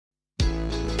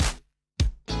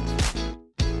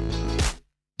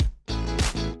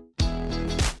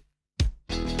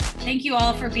Thank you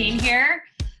all for being here.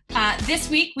 This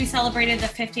week, we celebrated the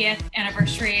 50th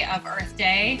anniversary of Earth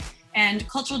Day, and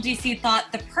Cultural DC thought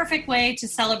the perfect way to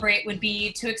celebrate would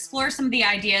be to explore some of the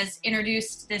ideas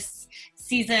introduced this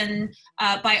season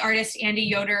by artist Andy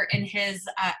Yoder in his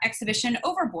exhibition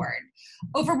Overboard.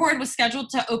 Overboard was scheduled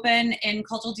to open in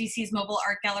Cultural DC's mobile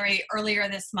art gallery earlier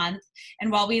this month,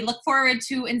 and while we look forward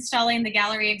to installing the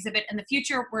gallery exhibit in the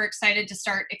future, we're excited to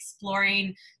start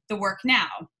exploring the work now.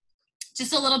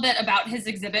 Just a little bit about his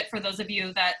exhibit for those of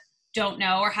you that don't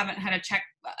know or haven't had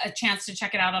a chance to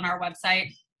check it out on our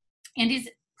website. Andy's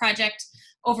project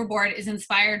Overboard is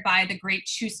inspired by the Great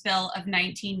Shoe Spill of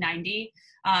 1990.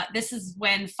 This is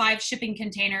when 5 shipping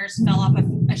containers fell off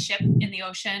a ship in the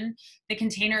ocean. The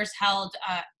containers held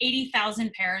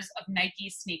 80,000 pairs of Nike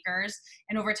sneakers,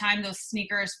 and over time those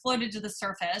sneakers floated to the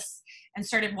surface and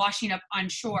started washing up on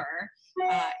shore.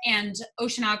 And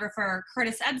oceanographer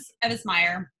Curtis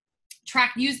Ebbsmeyer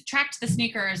tracked the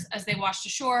sneakers as they washed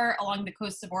ashore along the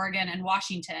coasts of Oregon and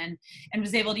Washington, and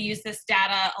was able to use this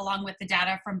data along with the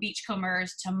data from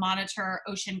beachcombers to monitor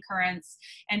ocean currents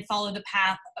and follow the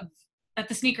path that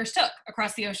the sneakers took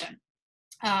across the ocean.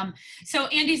 So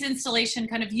Andy's installation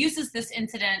kind of uses this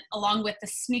incident along with the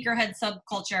sneakerhead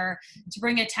subculture to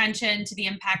bring attention to the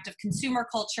impact of consumer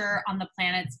culture on the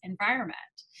planet's environment.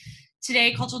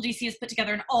 Today, Cultural DC has put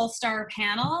together an all-star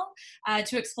panel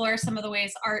to explore some of the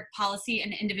ways art, policy,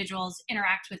 and individuals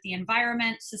interact with the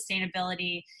environment,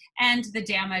 sustainability, and the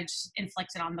damage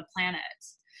inflicted on the planet.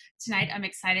 Tonight, I'm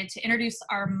excited to introduce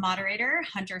our moderator,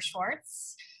 Hunter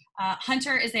Schwartz.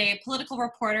 Hunter is a political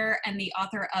reporter and the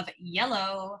author of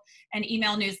Yellow, an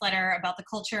email newsletter about the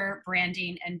culture,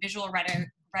 branding, and visual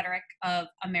rhetoric of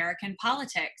American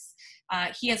politics.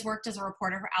 He has worked as a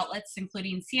reporter for outlets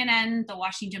including CNN, The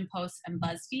Washington Post, and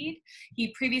BuzzFeed.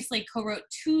 He previously co-wrote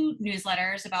 2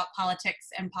 newsletters about politics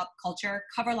and pop culture,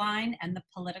 Coverline and The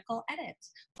Political Edit.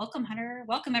 Welcome, Hunter.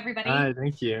 Welcome, everybody. Hi,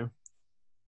 thank you.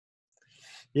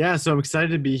 Yeah, so I'm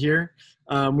excited to be here.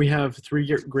 We have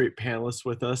 3 great panelists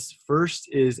with us. First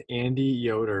is Andy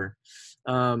Yoder.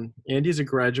 Andy is a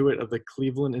graduate of the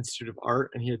Cleveland Institute of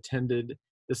Art, and he attended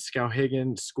the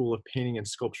Skowhegan School of Painting and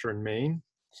Sculpture in Maine.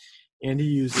 Andy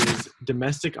uses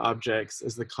domestic objects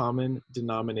as the common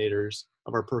denominators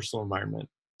of our personal environment,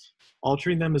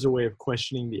 altering them as a way of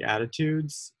questioning the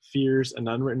attitudes, fears, and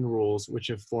unwritten rules which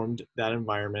have formed that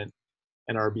environment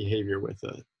and our behavior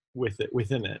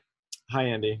within it. Hi,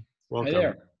 Andy. Welcome. Hi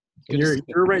there.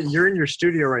 You're in your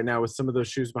studio right now with some of those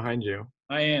shoes behind you.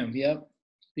 I am. Yep.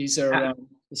 These are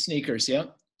the sneakers.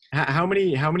 Yep. How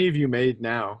many have you made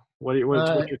now? What's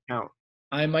your count?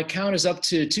 My count is up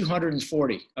to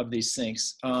 240 of these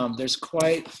things. There's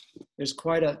quite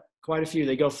a few.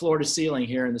 They go floor to ceiling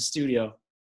here in the studio,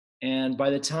 and by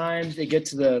the time they get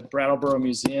to the Brattleboro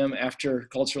Museum after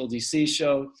Cultural DC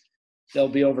show, there'll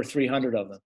be over 300 of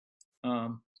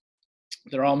them.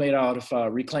 They're all made out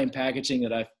of reclaimed packaging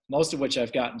most of which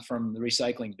I've gotten from the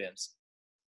recycling bins.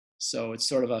 So it's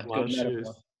sort of a good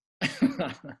metaphor.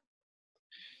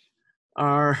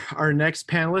 Our next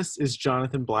panelist is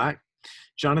Jonathan Black.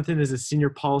 Jonathan is a senior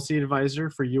policy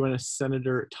advisor for U.S.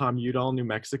 Senator Tom Udall, New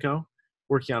Mexico,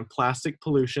 working on plastic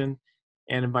pollution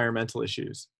and environmental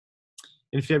issues.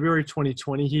 In February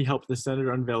 2020, he helped the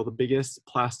senator unveil the biggest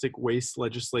plastic waste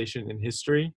legislation in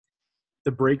history,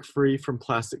 the Break Free from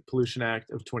Plastic Pollution Act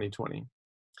of 2020.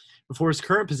 Before his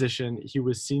current position, he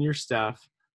was senior staff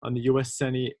on the U.S.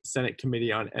 Senate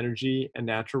Committee on Energy and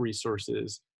Natural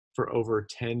Resources for over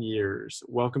 10 years.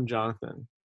 Welcome, Jonathan.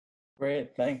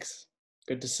 Great, thanks.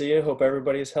 Good to see you. Hope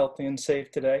everybody is healthy and safe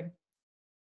today.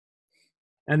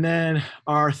 And then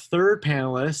our third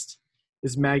panelist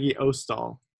is Maggie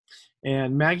Ostall.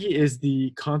 And Maggie is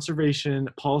the Conservation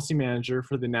Policy Manager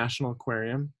for the National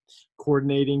Aquarium,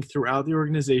 coordinating throughout the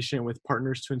organization with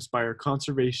partners to inspire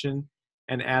conservation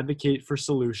and advocate for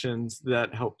solutions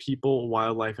that help people,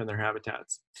 wildlife, and their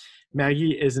habitats.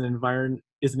 Maggie is an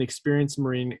experienced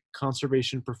marine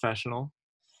conservation professional,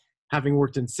 having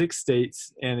worked in 6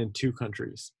 states and in 2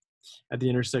 countries, at the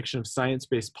intersection of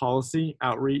science-based policy,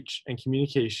 outreach, and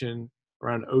communication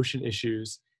around ocean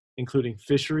issues, including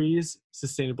fisheries,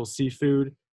 sustainable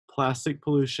seafood, plastic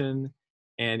pollution,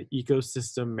 and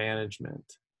ecosystem management.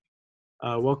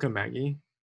 Welcome, Maggie.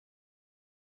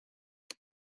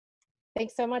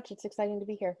 Thanks so much. It's exciting to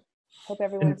be here. Hope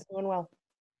everyone's doing well.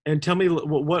 And tell me,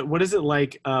 what is it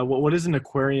like? What does an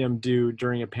aquarium do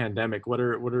during a pandemic?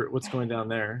 What's going down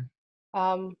there?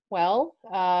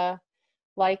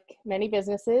 Like many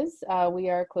businesses, we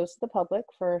are close to the public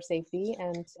for safety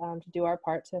and to do our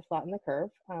part to flatten the curve.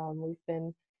 We've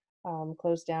been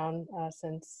closed down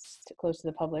closed to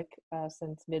the public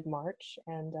since mid-March.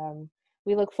 And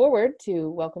we look forward to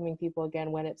welcoming people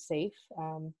again when it's safe.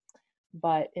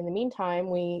 But in the meantime,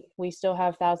 we still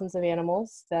have thousands of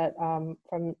animals that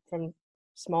from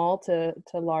small to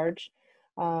large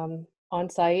on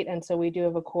site. And so we do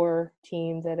have a core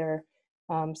team that are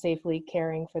safely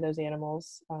caring for those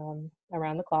animals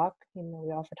around the clock.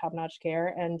 We offer top-notch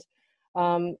care. And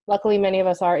luckily, many of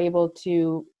us are able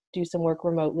to do some work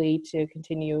remotely to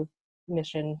continue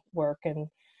mission work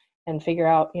and figure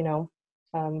out,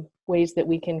 ways that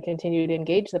we can continue to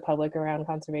engage the public around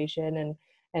conservation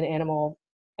and animal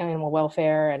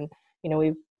welfare. And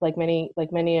we've like many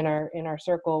in our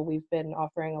circle, we've been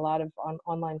offering a lot of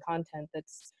online content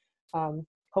that's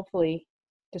hopefully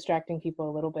distracting people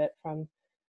a little bit from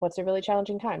what's a really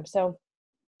challenging time. So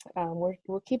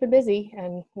we're keeping busy,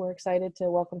 and we're excited to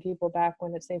welcome people back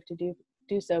when it's safe to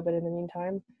do so. But in the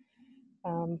meantime,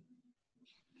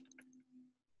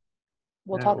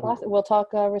 we'll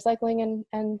talk recycling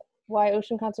and why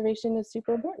ocean conservation is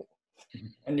super important.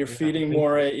 And you're feeding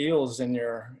moray eels in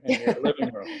your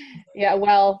living room. Yeah,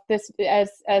 well, this, as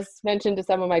mentioned to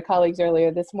some of my colleagues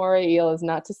earlier, this moray eel is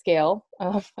not to scale.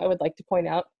 I would like to point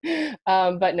out,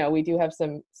 but no, we do have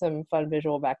some fun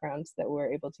visual backgrounds that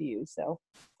we're able to use. So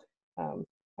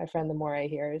my friend the moray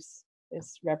here is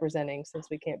representing, since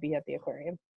we can't be at the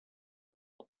aquarium.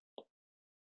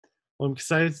 Well, I'm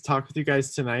excited to talk with you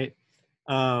guys tonight.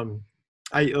 I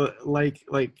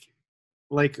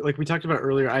like we talked about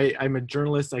earlier, I'm a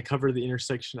journalist. I cover the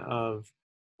intersection of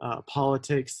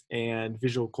politics and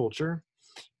visual culture.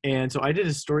 And so I did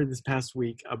a story this past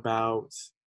week about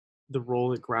the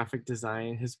role that graphic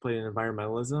design has played in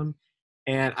environmentalism.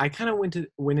 And I kind of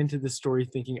went into the story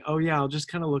thinking, oh yeah, I'll just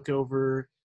kind of look over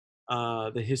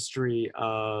the history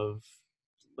of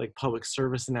like public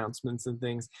service announcements and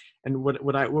things. And what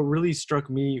really struck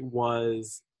me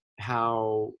was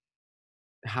how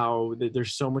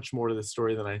there's so much more to the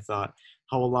story than I thought.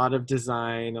 How a lot of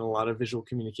design and a lot of visual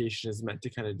communication is meant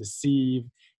to kind of deceive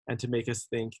and to make us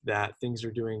think that things are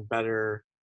doing better,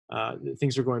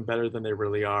 things are going better than they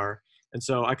really are. And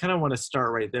so I kind of want to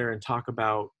start right there and talk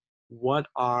about what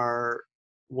are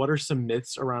some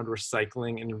myths around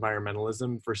recycling and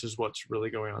environmentalism versus what's really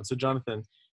going on. So Jonathan,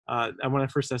 I want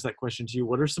to first ask that question to you.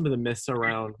 What are some of the myths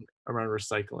around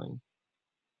recycling?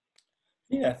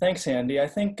 Yeah, thanks, Andy. I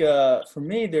think for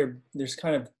me, there's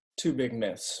kind of two big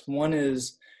myths. One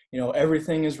is,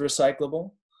 everything is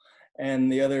recyclable,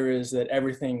 and the other is that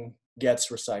everything gets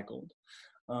recycled.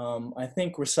 I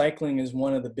think recycling is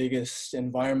one of the biggest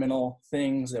environmental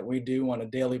things that we do on a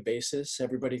daily basis.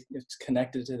 Everybody is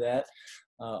connected to that.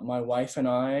 My wife and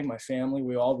I, my family,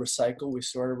 we all recycle. We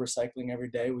sort of recycling every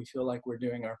day. We feel like we're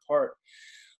doing our part.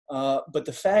 But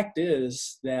the fact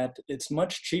is that it's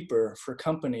much cheaper for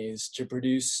companies to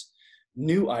produce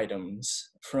new items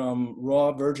from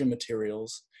raw virgin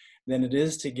materials than it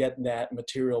is to get that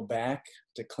material back,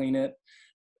 to clean it,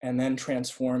 and then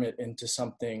transform it into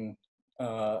something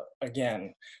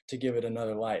again, to give it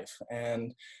another life.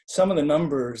 And some of the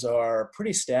numbers are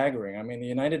pretty staggering. I mean, the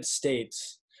United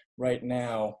States right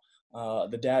now,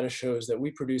 the data shows that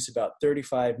we produce about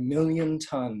 35 million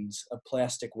tons of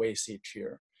plastic waste each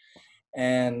year.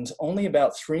 And only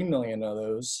about 3 million of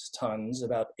those tons,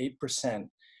 about 8%,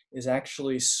 is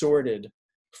actually sorted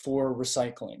for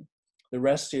recycling. The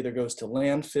rest either goes to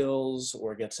landfills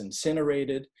or gets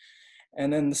incinerated.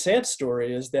 And then the sad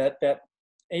story is that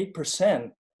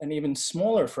 8%, an even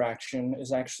smaller fraction,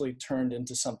 is actually turned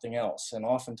into something else. And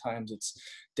oftentimes it's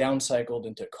downcycled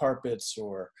into carpets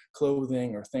or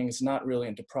clothing or things not really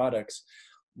into products,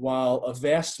 while a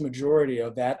vast majority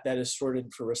of that is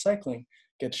sorted for recycling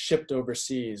gets shipped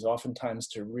overseas, oftentimes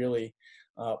to really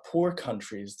poor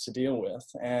countries to deal with.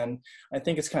 And I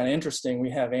think it's kind of interesting. We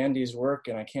have Andy's work,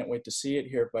 and I can't wait to see it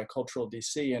here by Cultural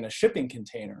DC, in a shipping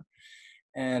container.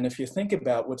 And if you think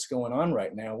about what's going on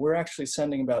right now, we're actually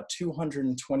sending about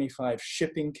 225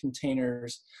 shipping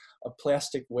containers of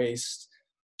plastic waste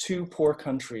to poor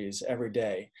countries every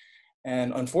day.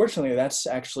 And unfortunately, that's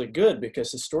actually good,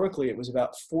 because historically it was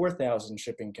about 4,000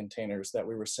 shipping containers that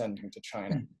we were sending to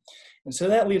China. And so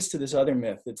that leads to this other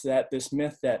myth. It's this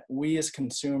myth that we as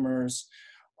consumers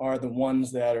are the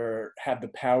ones that have the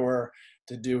power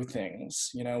to do things.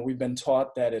 We've been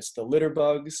taught that it's the litter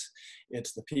bugs,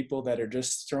 it's the people that are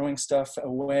just throwing stuff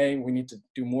away. We need to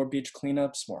do more beach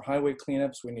cleanups, more highway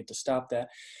cleanups. We need to stop that.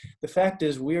 The fact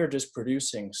is, we are just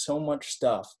producing so much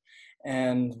stuff,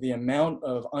 and the amount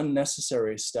of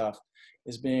unnecessary stuff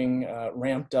is being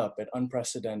ramped up at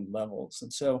unprecedented levels.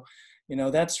 And so,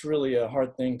 that's really a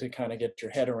hard thing to kind of get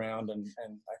your head around. And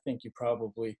I think you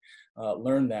probably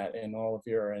learned that in all of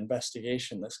your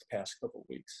investigation this past couple of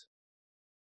weeks.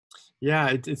 Yeah,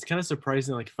 it's kind of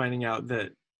surprising, like finding out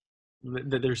that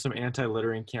there's some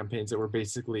anti-littering campaigns that were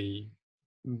basically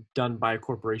done by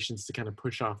corporations to kind of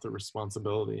push off the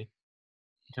responsibility.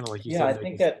 Kind of like you Yeah, said. I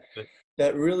think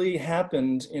that really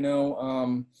happened,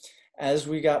 as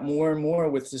we got more and more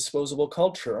with disposable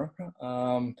culture.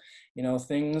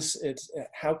 It's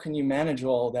how can you manage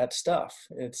all that stuff?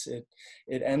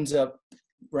 It ends up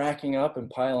racking up and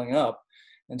piling up.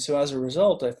 And so as a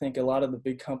result, I think a lot of the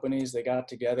big companies, they got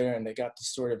together and they got to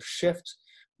sort of shift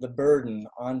the burden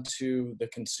onto the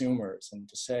consumers and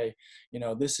to say,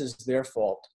 this is their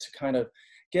fault, to kind of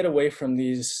get away from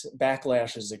these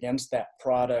backlashes against that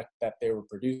product that they were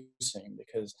producing,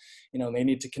 because, they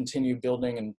need to continue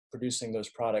building and producing those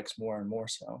products more and more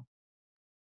so.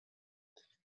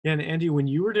 Yeah, and Andy, when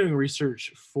you were doing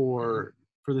research for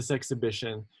this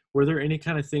exhibition, were there any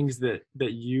kind of things that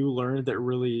you learned that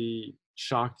really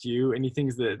shocked you? Any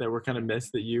things that were kind of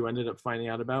missed that you ended up finding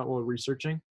out about while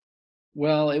researching?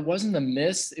 Well, it wasn't a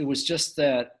miss. It was just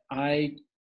that I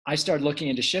started looking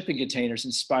into shipping containers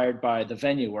inspired by the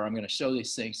venue where I'm going to show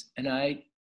these things. And I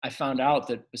found out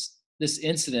that this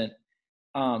incident,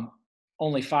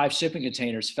 only 5 shipping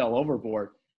containers fell overboard,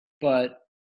 but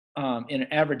in an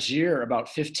average year, about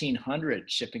 1,500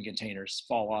 shipping containers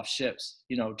fall off ships,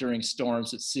 during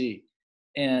storms at sea.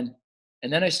 And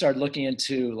then I started looking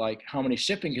into like how many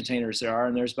shipping containers there are,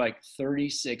 and there's like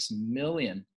 36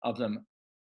 million of them,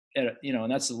 and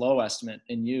that's a low estimate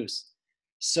in use.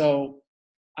 So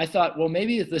I thought, well,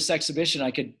 maybe at this exhibition,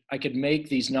 I could make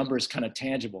these numbers kind of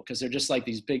tangible, because they're just like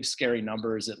these big, scary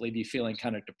numbers that leave you feeling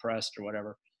kind of depressed or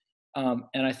whatever.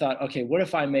 And I thought, okay, what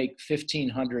if I make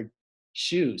 1,500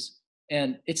 shoes?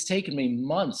 And it's taken me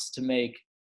months to make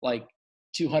like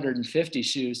 250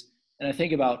 shoes. And I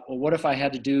think about, well, what if I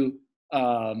had to do,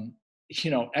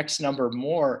 X number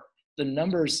more? The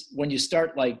numbers, when you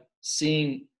start like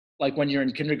seeing, like when you're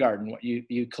in kindergarten, what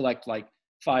you collect like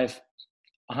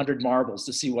 100 marbles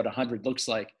to see what 100 looks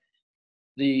like.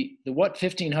 The what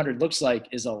 1,500 looks like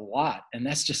is a lot, and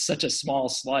that's just such a small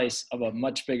slice of a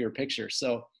much bigger picture.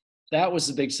 So that was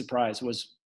the big surprise,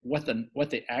 was what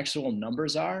the actual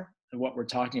numbers are and what we're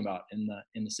talking about in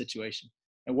the situation,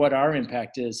 and what our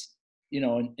impact is,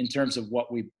 in terms of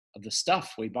of the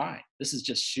stuff we buy. This is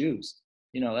just shoes.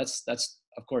 That's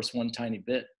of course one tiny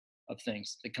bit of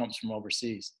things that comes from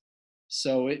overseas.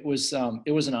 So it was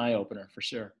an eye opener for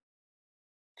sure.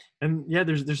 And yeah,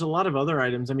 there's a lot of other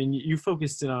items. I mean, you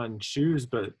focused in on shoes,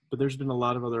 but there's been a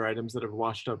lot of other items that have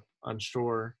washed up on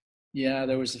shore. Yeah,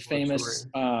 there was the famous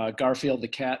Garfield the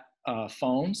cat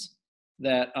phones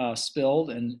that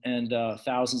spilled, and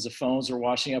thousands of phones were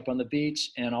washing up on the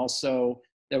beach. And also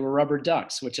there were rubber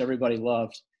ducks, which everybody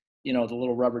loved. The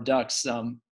little rubber ducks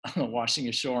washing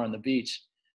ashore on the beach.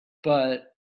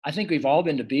 But I think we've all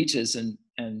been to beaches and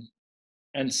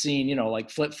seen, like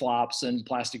flip-flops and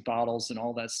plastic bottles and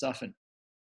all that stuff, and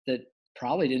that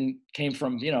probably came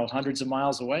from, hundreds of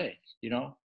miles away.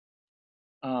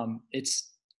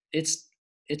 It's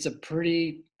a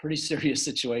pretty serious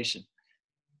situation.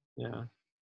 Yeah.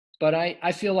 But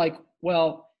I feel like,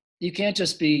 well, you can't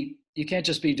just be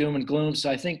doom and gloom.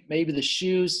 So I think maybe the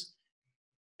shoes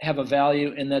have a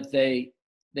value in that they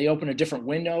open a different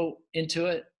window into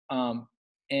it,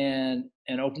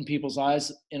 and open people's eyes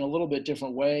in a little bit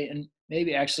different way, and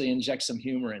maybe actually inject some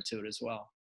humor into it as well.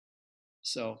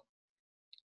 So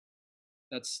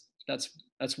that's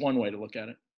one way to look at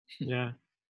it. Yeah.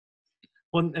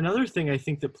 Well, another thing I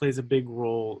think that plays a big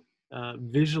role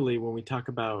visually when we talk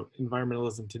about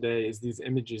environmentalism today is these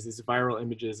images, these viral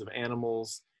images of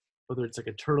animals, whether it's like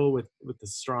a turtle with the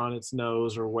straw in its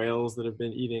nose, or whales that have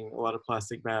been eating a lot of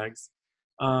plastic bags.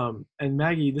 And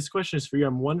Maggie, this question is for you.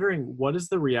 I'm wondering, what is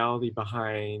the reality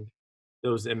behind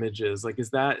those images? Like,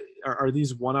 are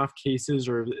these one-off cases,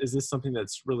 or is this something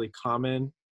that's really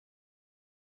common?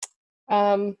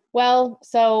 Well,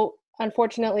 so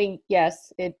unfortunately,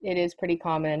 yes, it is pretty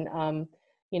common.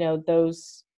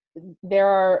 There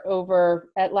are over,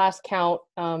 at last count,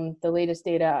 the latest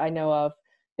data I know of,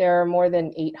 there are more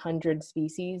than 800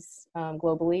 species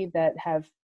globally that have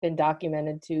been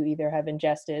documented to either have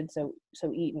ingested, so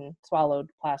eaten, swallowed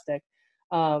plastic,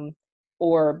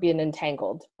 or been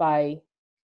entangled by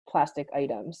plastic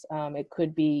items. It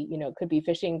could be,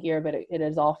 fishing gear, but it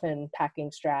is often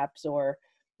packing straps or,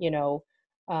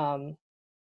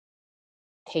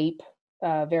 tape,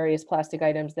 various plastic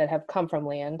items that have come from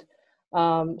land.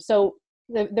 So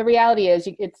the reality is,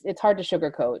 it's hard to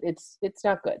sugarcoat. It's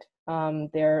not good.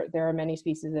 There are many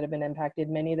species that have been impacted.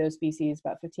 Many of those species,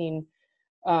 about 15%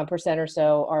 or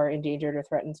so, are endangered or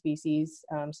threatened species.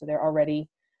 So they're already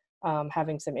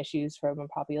having some issues from a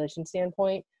population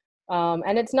standpoint.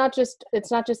 And it's not just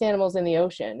animals in the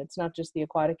ocean. It's not just the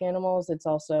aquatic animals. It's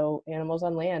also animals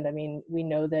on land. I mean, we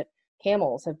know that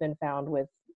camels have been found with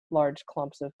large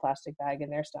clumps of plastic bag in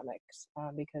their stomachs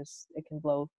because it can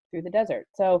blow through the desert.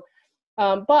 So,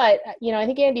 but I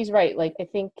think Andy's right. Like, I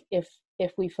think if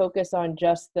we focus on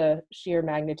just the sheer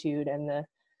magnitude and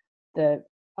the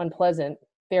unpleasant,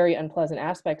 very unpleasant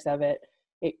aspects of it,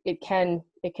 it can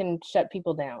shut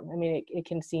people down. I mean, it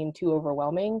can seem too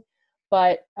overwhelming.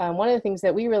 But one of the things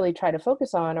that we really try to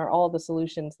focus on are all the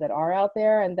solutions that are out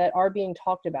there and that are being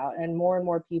talked about. And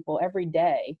more people every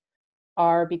day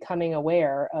are becoming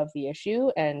aware of the issue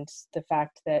and the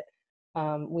fact that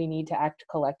we need to act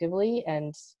collectively.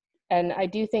 And I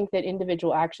do think that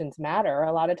individual actions matter.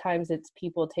 A lot of times it's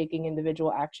people taking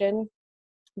individual action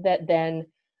that then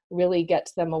really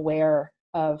gets them aware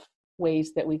of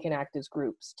ways that we can act as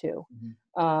groups too.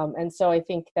 Mm-hmm. And so I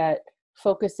think that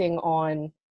focusing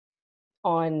on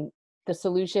the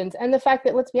solutions and the fact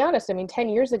that, let's be honest, I mean, 10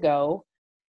 years ago,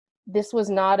 this was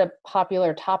not a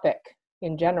popular topic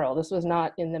in general. This was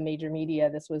not in the major media.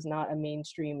 This was not a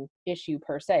mainstream issue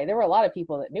per se. There were a lot of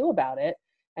people that knew about it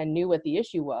and knew what the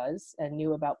issue was and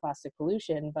knew about plastic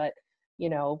pollution. But,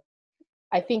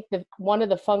 I think one of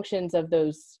the functions of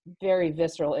those very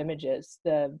visceral images,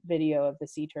 the video of the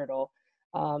sea turtle,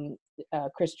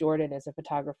 Chris Jordan is a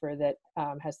photographer that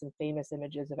has some famous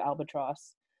images of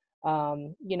albatross.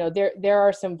 There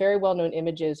are some very well-known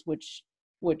images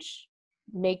which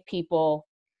make people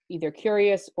either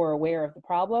curious or aware of the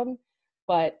problem,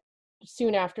 but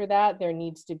soon after that, there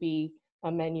needs to be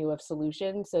a menu of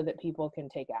solutions so that people can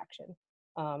take action.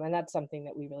 And that's something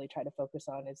that we really try to focus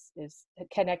on is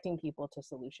connecting people to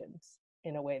solutions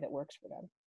in a way that works for them.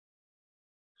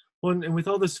 Well, and with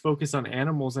all this focus on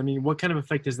animals, I mean, what kind of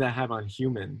effect does that have on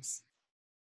humans?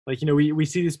 Like, we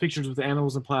see these pictures with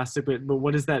animals and plastic, but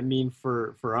what does that mean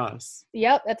for us?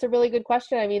 Yep, that's a really good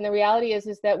question. I mean, the reality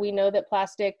is that we know that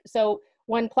so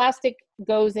when plastic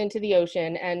goes into the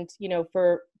ocean, and,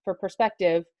 for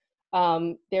perspective,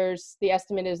 there's the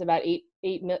estimate is about 8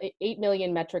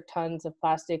 million metric tons of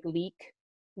plastic leak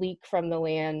from the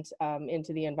land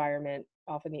into the environment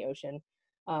off in the ocean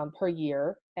per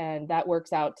year. And that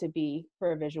works out to be,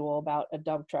 for a visual, about a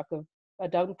dump truck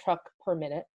per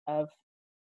minute of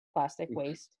plastic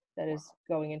waste that is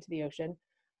going into the ocean.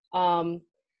 And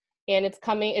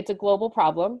it's a global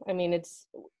problem. I mean, it's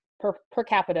per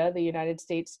capita, the United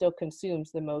States still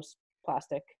consumes the most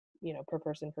plastic, per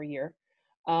person per year.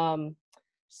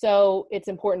 So it's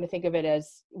important to think of it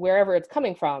as wherever it's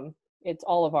coming from, it's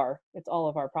all of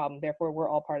our problem. Therefore, we're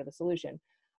all part of the solution.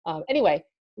 Anyway,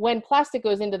 when plastic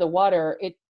goes into the water,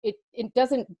 it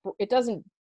doesn't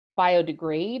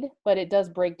biodegrade, but it does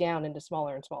break down into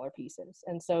smaller and smaller pieces.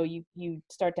 And so you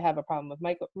start to have a problem with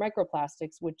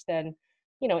microplastics, which then,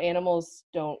 animals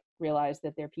don't realize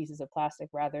that they're pieces of plastic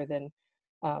rather than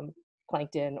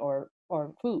plankton or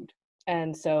food.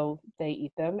 And so they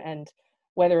eat them. And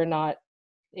whether or not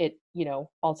it,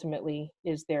 ultimately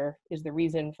is the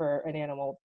reason for an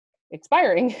animal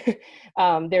expiring,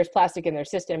 there's plastic in their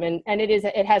system, and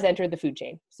it has entered the food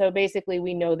chain. So basically,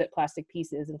 we know that plastic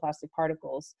pieces and plastic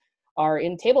particles are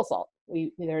in table salt.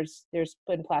 There's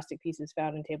been plastic pieces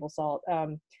found in table salt,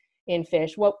 in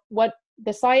fish. What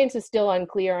the science is still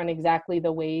unclear on exactly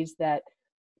the ways that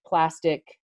plastic,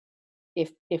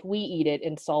 if we eat it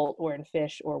in salt or in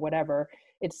fish or whatever,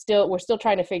 we're still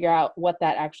trying to figure out what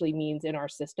that actually means in our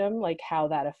system, like how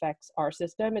that affects our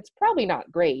system. It's probably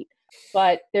not great,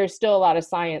 but there's still a lot of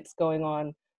science going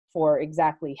on for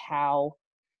exactly how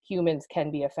humans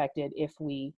can be affected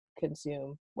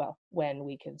when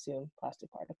we consume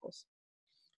plastic particles.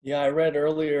 Yeah, I read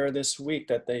earlier this week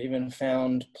that they even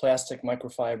found plastic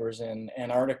microfibers in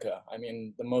Antarctica. I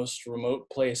mean, the most remote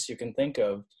place you can think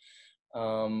of.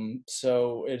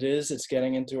 So it's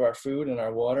getting into our food and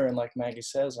our water. And like Maggie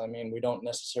says, I mean, we don't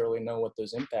necessarily know what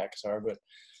those impacts are, but,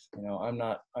 I'm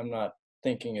not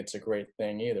thinking it's a great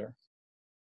thing either.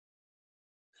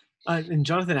 And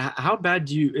Jonathan, how bad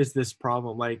is this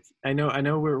problem? Like, I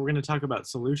know we're going to talk about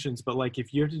solutions, but like,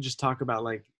 if you have to just talk about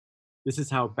like, this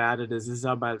is how bad it is, this is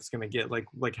how bad it's going to get,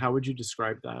 like how would you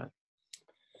describe that?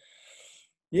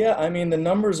 Yeah, I mean, the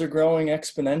numbers are growing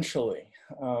exponentially.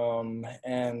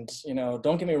 And,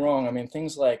 don't get me wrong. I mean,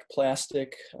 things like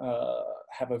plastic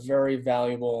have a very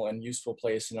valuable and useful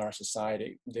place in our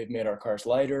society. They've made our cars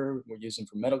lighter. We use them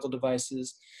for medical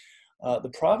devices.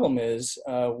 The problem is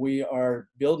we are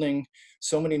building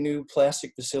so many new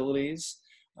plastic facilities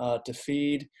to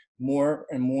feed more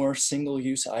and more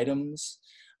single-use items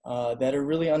that are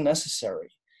really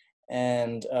unnecessary.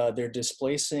 And they're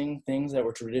displacing things that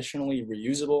were traditionally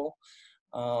reusable.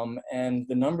 And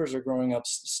the numbers are growing up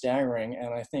staggering.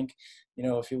 And I think,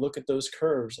 if you look at those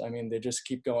curves, I mean, they just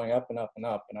keep going up and up and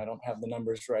up. And I don't have the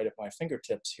numbers right at my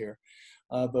fingertips here.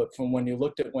 But from when you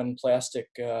looked at when plastic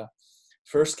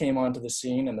first came onto the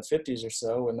scene in the 50s or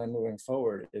so, and then moving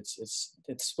forward, it's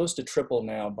supposed to triple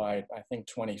now by, I think,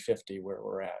 2050, where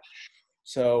we're at.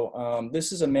 So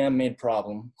this is a man-made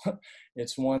problem.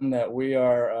 It's one that we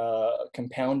are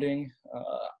compounding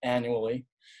annually,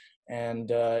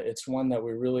 and it's one that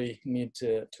we really need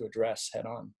to address head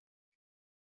on.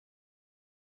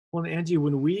 Well, Andy,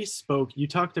 when we spoke, you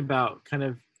talked about kind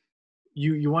of,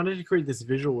 you wanted to create this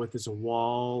visual with this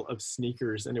wall of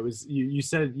sneakers, and it was you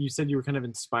said you were kind of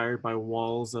inspired by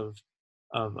walls of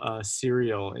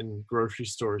cereal in grocery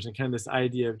stores, and kind of this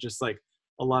idea of just like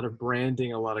a lot of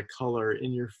branding, a lot of color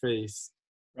in your face.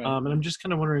 Right. And I'm just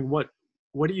kind of wondering, what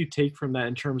do you take from that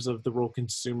in terms of the role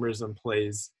consumerism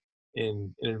plays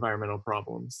in environmental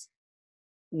problems?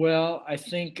 Well, I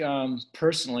think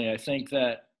personally, I think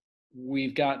that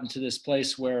we've gotten to this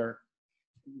place where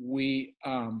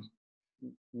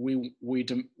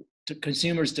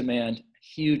consumers demand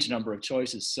huge number of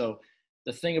choices. So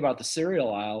the thing about the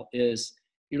cereal aisle is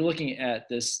you're looking at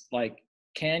this like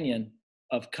canyon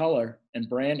of color and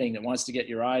branding that wants to get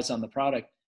your eyes on the product,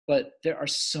 but there are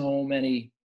so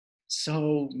many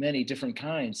different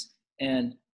kinds.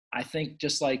 And I think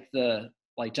just like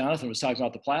Jonathan was talking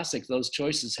about the plastic, those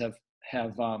choices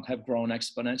have grown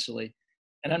exponentially.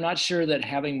 And I'm not sure that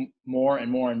having more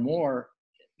and more and more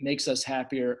makes us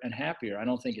happier and happier. I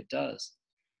don't think it does.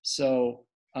 So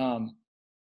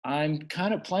I'm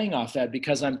kind of playing off that,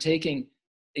 because I'm taking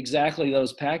exactly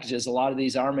those packages. A lot of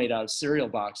these are made out of cereal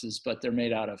boxes, but they're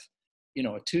made out of,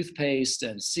 a toothpaste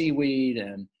and seaweed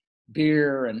and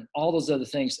beer and all those other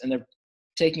things. And they're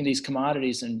taking these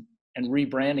commodities and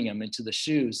rebranding them into the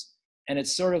shoes. And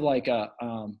it's sort of like a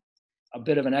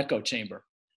bit of an echo chamber.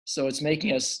 So it's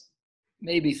making us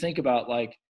maybe think about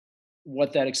like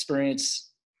what that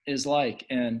experience is like,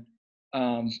 and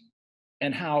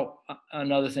how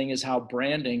another thing is how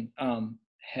branding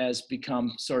has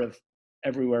become sort of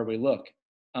everywhere we look.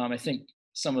 I think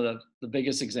some of the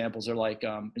biggest examples are like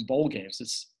in bowl games.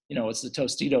 It's the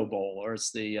Tostito bowl, or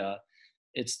it's the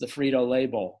Frito-Lay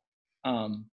bowl.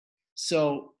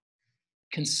 So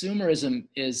consumerism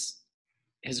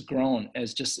has grown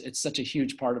as it's such a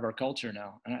huge part of our culture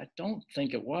now, and I don't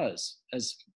think it was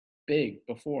as big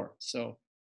before. So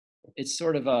it's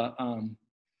sort of a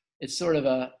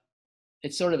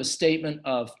statement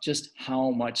of just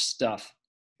how much stuff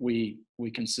we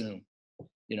consume,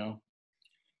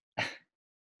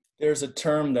 There's a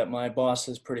term that my boss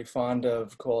is pretty fond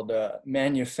of called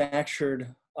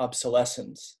manufactured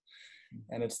obsolescence.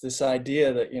 And it's this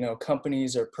idea that,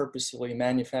 companies are purposely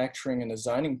manufacturing and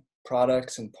designing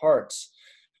products and parts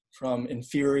from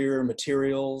inferior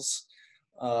materials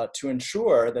to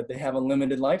ensure that they have a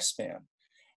limited lifespan.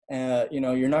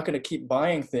 You're not going to keep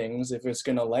buying things if it's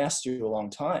going to last you a long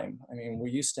time. I mean, we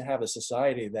used to have a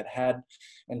society that had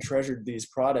and treasured these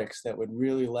products that would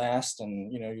really last,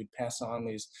 and, you'd pass on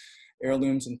these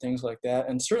heirlooms and things like that.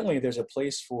 And certainly there's a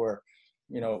place for,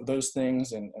 those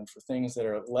things and for things that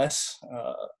are less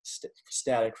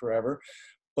static forever.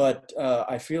 But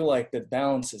I feel like the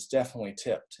balance is definitely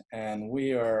tipped, and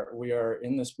we are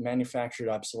in this manufactured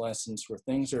obsolescence where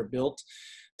things are built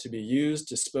to be used,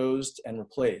 disposed, and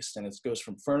replaced. And it goes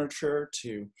from furniture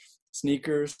to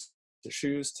sneakers to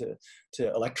shoes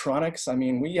to electronics. I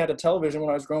mean, we had a television when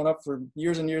I was growing up for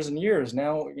years and years and years.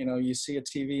 Now, you see a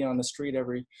TV on the street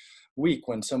every week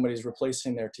when somebody's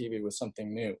replacing their TV with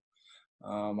something new.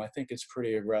 I think it's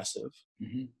pretty aggressive.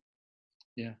 Mm-hmm.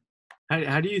 Yeah.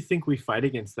 How do you think we fight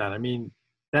against that? I mean,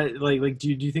 that do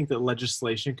you think that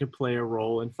legislation could play a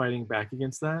role in fighting back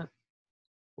against that?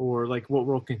 Or what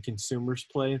role can consumers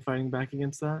play in fighting back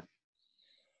against that?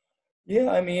 Yeah,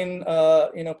 I mean,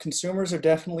 consumers are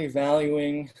definitely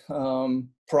valuing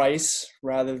price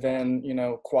rather than,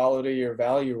 quality or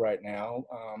value right now.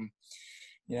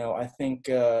 I think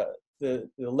the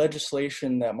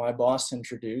legislation that my boss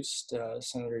introduced,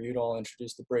 Senator Udall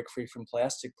introduced, the Break Free from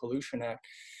Plastic Pollution Act,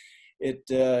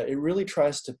 it really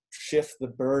tries to shift the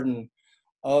burden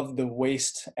of the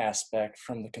waste aspect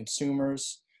from the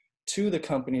consumers to the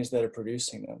companies that are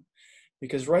producing them.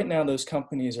 Because right now those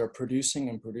companies are producing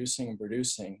and producing and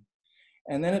producing.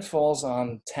 And then it falls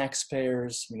on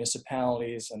taxpayers,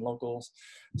 municipalities, and local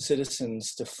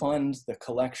citizens to fund the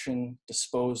collection,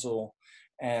 disposal,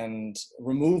 and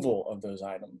removal of those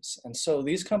items. And so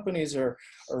these companies are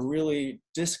really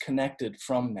disconnected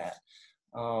from that.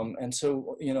 And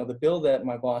so, you know, the bill that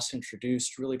my boss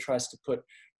introduced really tries to put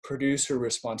producer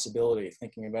responsibility,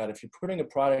 thinking about if you're putting a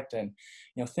product in,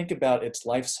 you know, think about its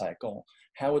life cycle,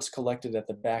 how it's collected at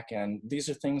the back end. These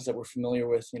are things that we're familiar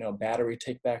with, you know, battery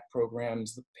take-back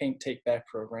programs, the paint take-back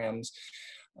programs.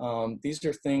 These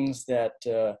are things that,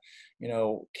 you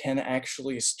know, can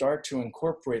actually start to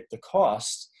incorporate the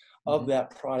cost of that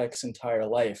product's entire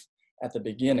life at the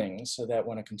beginning, so that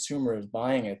when a consumer is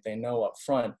buying it, they know up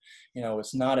front, you know,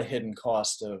 it's not a hidden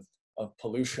cost of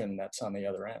pollution that's on the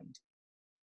other end.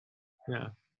 Yeah.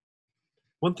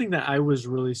 One thing that I was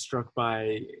really struck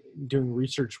by doing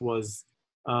research was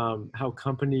how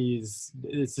companies,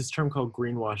 it's this term called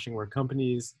greenwashing, where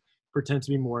companies pretend to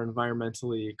be more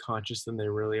environmentally conscious than they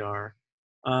really are.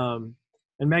 And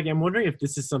Maggie, I'm wondering if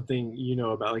this is something you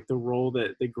know about, like the role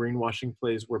that the greenwashing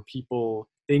plays, where people,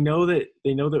 they know that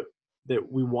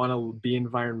we want to be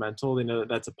environmental. They know that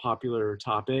that's a popular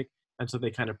topic, and so they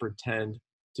kind of pretend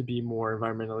to be more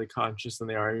environmentally conscious than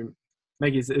they are. I mean,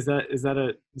 Maggie, is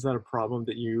that a problem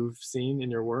that you've seen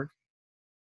in your work?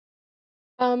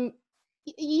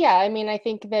 Yeah, I mean, I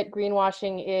think that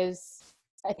greenwashing is,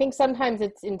 I think sometimes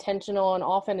it's intentional and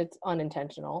often it's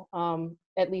unintentional,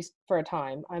 at least for a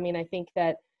time. I mean, I think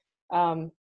that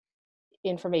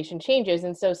information changes,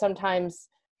 and so sometimes,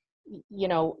 you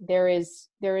know, there is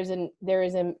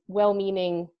a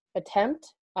well-meaning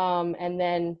attempt, and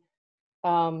then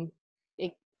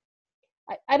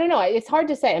I don't know. It's hard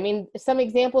to say. I mean, some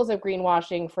examples of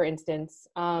greenwashing, for instance,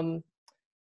 I'm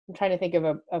trying to think of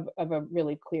a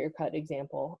really clear-cut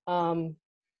example.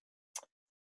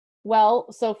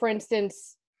 Well, so for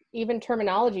instance, even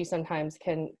terminology sometimes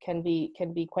can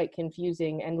be quite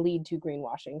confusing and lead to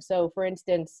greenwashing. So for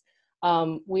instance,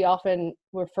 people often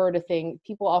refer to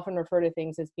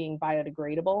things as being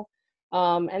biodegradable.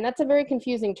 And that's a very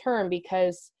confusing term,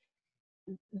 because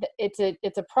it's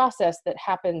a process that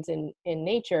happens in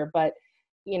nature, but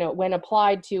you know, when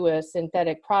applied to a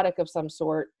synthetic product of some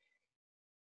sort,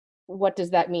 what does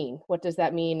that mean? What does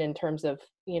that mean in terms of,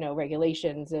 you know,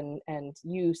 regulations and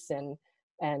use and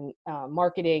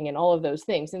marketing and all of those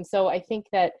things? And so I think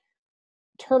that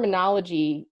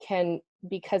terminology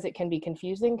because it can be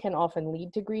confusing, can often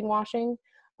lead to greenwashing,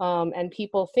 and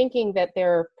people thinking that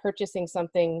they're purchasing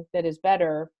something that is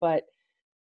better, but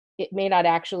it may not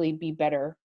actually be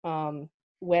better,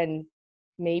 when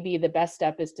maybe the best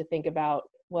step is to think about,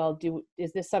 well,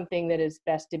 is this something that is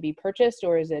best to be purchased,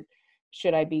 or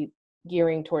should I be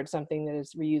gearing towards something that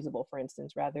is reusable, for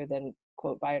instance, rather than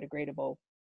quote biodegradable?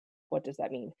 What does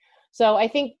that mean? So I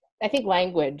think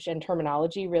language and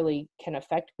terminology really can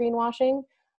affect greenwashing,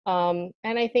 and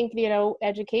I think, you know,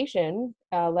 education,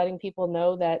 letting people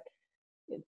know that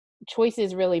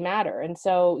choices really matter. And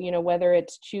so, you know, whether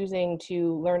it's choosing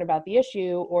to learn about the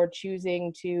issue or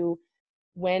choosing to,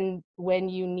 when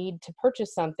you need to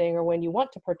purchase something or when you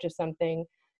want to purchase something,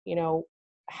 you know,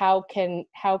 how can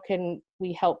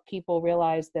we help people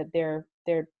realize that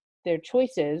their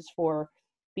choices for,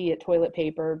 be it toilet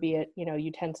paper, be it, you know,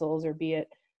 utensils, or be it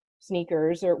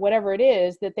sneakers or whatever it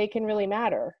is, that they can really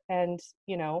matter. And,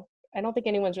 you know, I don't think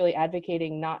anyone's really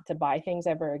advocating not to buy things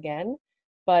ever again,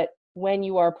 but when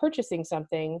you are purchasing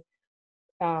something,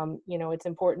 you know, it's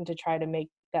important to try to make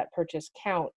that purchase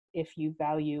count if you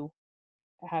value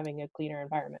having a cleaner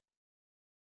environment.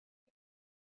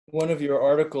 One of your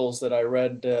articles that I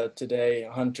read today,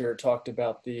 Hunter, talked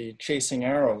about the chasing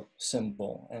arrow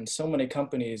symbol, and so many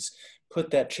companies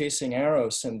put that chasing arrow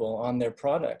symbol on their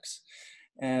products.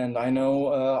 And I know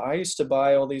I used to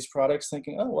buy all these products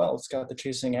thinking, oh, well, it's got the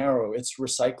chasing arrow, it's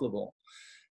recyclable.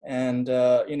 And,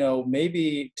 you know,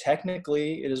 maybe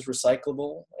technically it is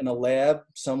recyclable in a lab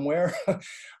somewhere,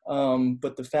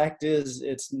 but the fact is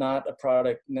it's not a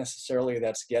product necessarily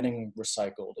that's getting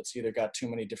recycled. It's either got too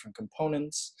many different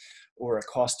components, or it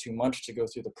costs too much to go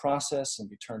through the process and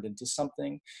be turned into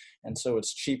something. And so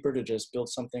it's cheaper to just build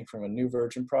something from a new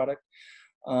virgin product.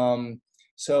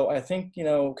 So I think, you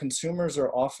know, consumers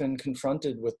are often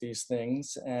confronted with these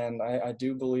things, and I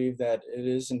do believe that it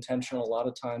is intentional a lot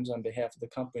of times on behalf of the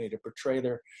company to portray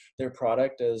their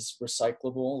product as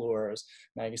recyclable, or as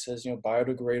Maggie says, you know,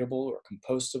 biodegradable or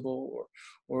compostable,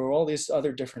 or all these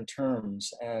other different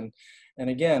terms. And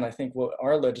again, I think what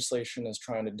our legislation is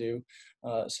trying to do,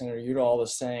 Senator Udall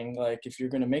is saying, like, if you're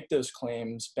going to make those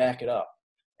claims, back it up.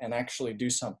 and actually do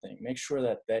something. Make sure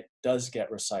that that does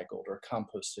get recycled or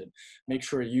composted. Make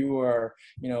sure you are,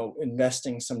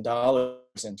 investing some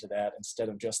dollars into that instead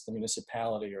of just the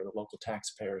municipality or the local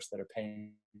taxpayers that are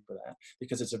paying for that,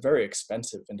 because it's a very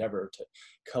expensive endeavor to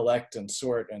collect and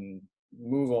sort and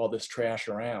move all this trash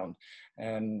around.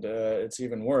 And it's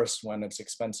even worse when it's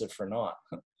expensive for naught.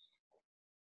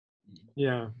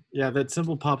 Yeah, that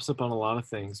symbol pops up on a lot of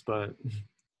things, but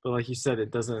like you said,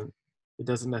 it doesn't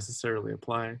necessarily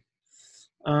apply.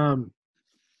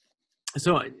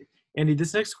 So Andy,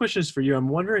 this next question is for you. I'm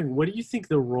wondering, what do you think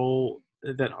the role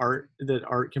that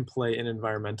art can play in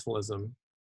environmentalism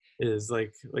is?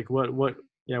 Like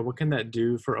what can that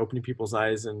do for opening people's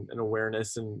eyes and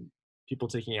awareness and people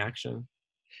taking action?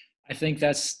 I think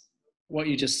that's what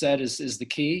you just said is the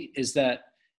key, is that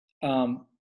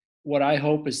what I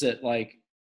hope is that like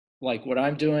what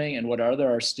I'm doing and what other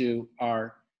artists do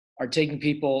are taking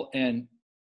people and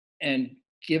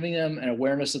giving them an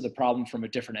awareness of the problem from a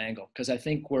different angle. Because I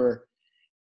think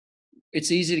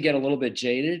it's easy to get a little bit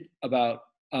jaded about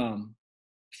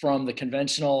from the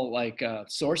conventional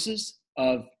sources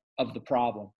of the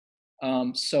problem.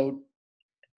 So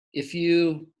if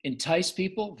you entice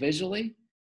people visually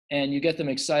and you get them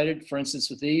excited, for instance,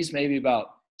 with these, maybe about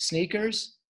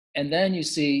sneakers, and then you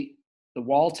see the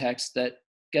wall text that,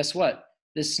 guess what?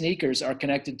 These sneakers are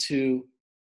connected to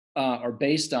or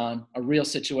based on a real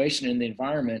situation in the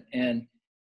environment, and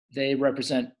they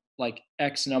represent like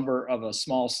X number of a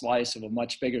small slice of a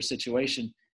much bigger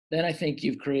situation. Then I think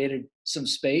you've created some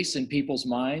space in people's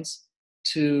minds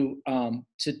to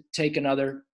take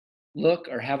another look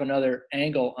or have another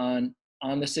angle on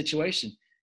the situation.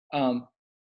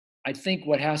 I think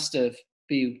what has to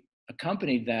be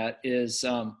accompanied that is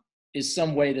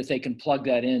some way that they can plug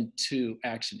that into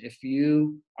action. If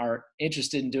you are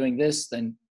interested in doing this,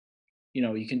 then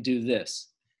you can do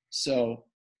this. So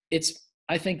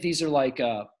I think these are like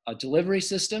a delivery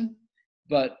system,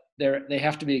 but they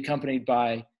have to be accompanied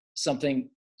by something,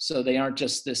 so they aren't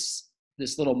just this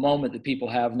little moment that people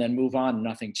have and then move on and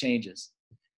nothing changes.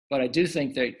 But I do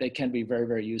think they can be very,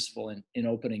 very useful in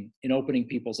opening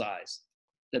people's eyes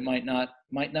that might not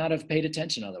have paid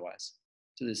attention otherwise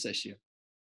to this issue.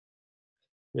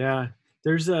 Yeah,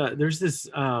 there's this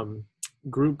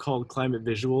group called Climate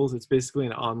Visuals. It's basically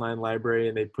an online library,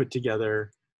 and they put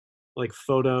together like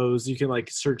photos. You can like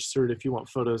search through it if you want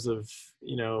photos of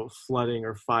flooding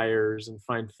or fires, and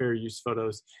find fair use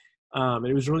photos. And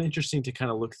it was really interesting to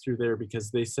kind of look through there, because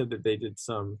they said that they did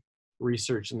some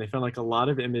research and they found like a lot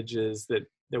of images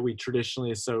that we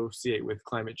traditionally associate with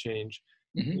climate change,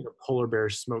 polar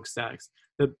bears, smokestacks,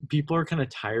 that people are kind of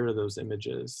tired of those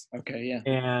images. Okay, yeah.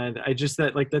 And I just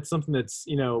that's something that's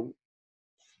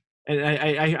and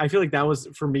I feel like that was,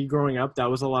 for me growing up, that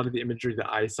was a lot of the imagery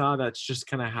that I saw. That's just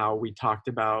kind of how we talked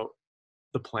about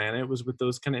the planet, was with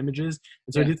those kind of images.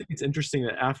 And so I do think it's interesting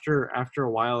that after a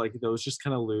while, like those just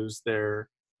kind of lose their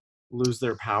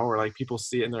power. Like people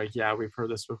see it and they're like, yeah, we've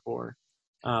heard this before.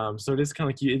 So it is kind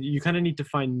of like you kind of need to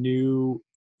find new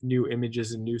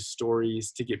images and new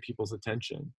stories to get people's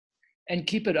attention. And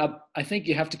keep it up. I think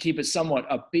you have to keep it somewhat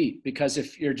upbeat, because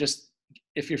if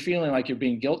you're feeling like you're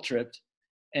being guilt tripped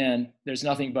and there's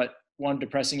nothing but one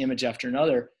depressing image after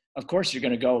another, of course you're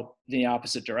going to go the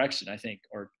opposite direction, I think,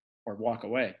 or walk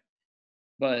away.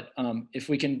 But if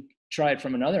we can try it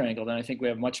from another angle, then I think we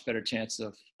have much better chance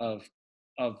of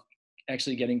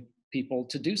actually getting people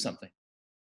to do something.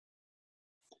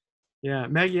 Yeah,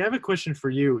 Maggie, I have a question for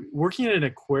you. Working at an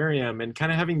aquarium and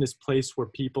kind of having this place where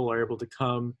people are able to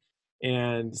come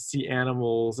and see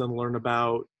animals and learn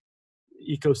about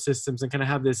ecosystems and kind of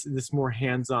have this more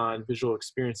hands-on visual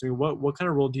experience. I mean, what kind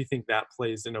of role do you think that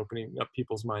plays in opening up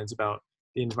people's minds about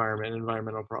the environment and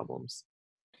environmental problems?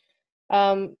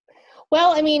 Well,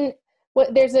 I mean,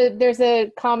 there's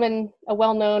a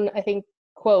well-known, I think,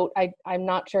 quote. I'm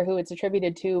not sure who it's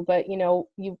attributed to, but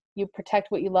you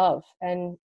protect what you love,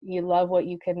 and you love what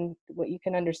you can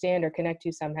understand or connect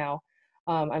to somehow.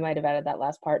 I might have added that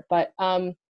last part, but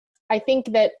I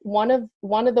think that one of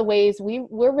the ways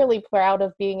we're really proud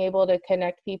of being able to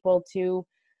connect people to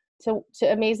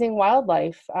amazing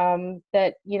wildlife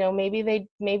that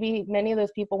maybe many of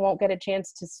those people won't get a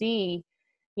chance to see.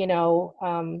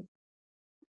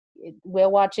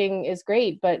 Whale watching is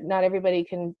great, but not everybody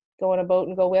can go on a boat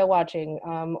and go whale watching,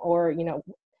 or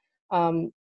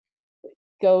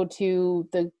go to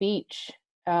the beach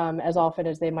as often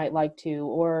as they might like to,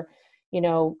 or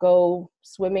go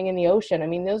swimming in the ocean. I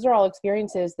mean, those are all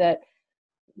experiences that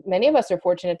many of us are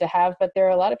fortunate to have, but there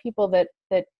are a lot of people that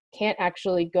can't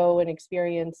actually go and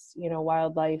experience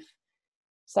wildlife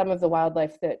some of the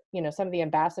wildlife that, some of the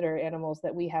ambassador animals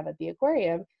that we have at the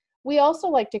aquarium, we also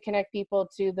like to connect people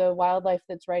to the wildlife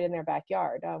that's right in their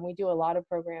backyard. We do a lot of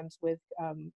programs we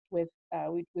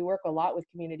work a lot with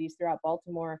communities throughout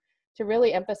Baltimore to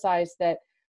really emphasize that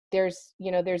there's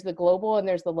the global and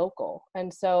there's the local.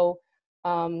 And so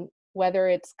whether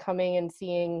it's coming and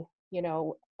seeing,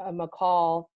 a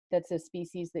macaw that's a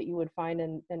species that you would find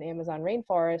in an Amazon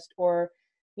rainforest, or,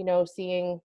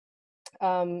 seeing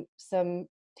some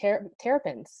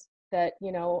terrapins that,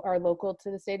 are local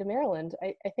to the state of Maryland.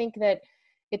 I think that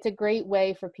it's a great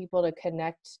way for people to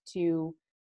connect to,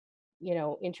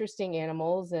 interesting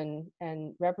animals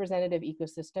and representative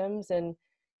ecosystems,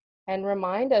 and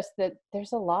remind us that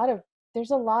there's a lot of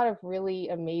really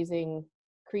amazing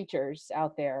creatures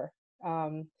out there.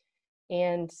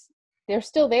 And they're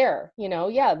still there,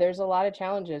 yeah, there's a lot of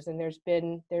challenges, and there's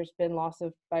been loss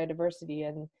of biodiversity,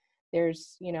 and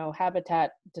there's,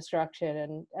 habitat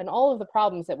destruction and all of the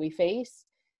problems that we face.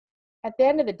 At the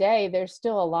end of the day, there's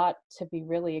still a lot to be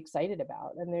really excited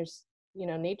about. And there's,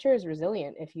 nature is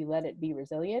resilient if you let it be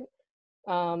resilient.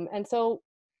 And so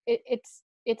it's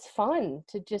fun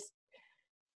to just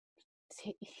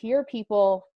hear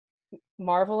people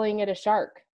marveling at a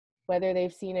shark, whether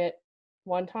they've seen it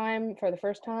one time for the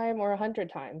first time or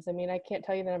 100 times. I mean, I can't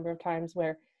tell you the number of times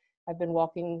where I've been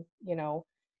walking,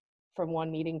 from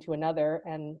one meeting to another,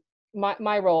 and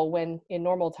my role, when in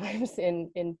normal times,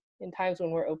 in times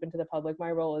when we're open to the public,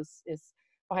 my role is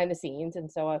behind the scenes,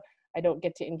 and so I don't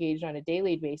get to engage on a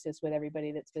daily basis with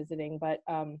everybody that's visiting, but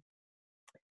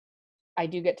I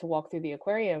do get to walk through the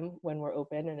aquarium when we're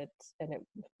open, and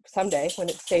someday when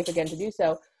it's safe again to do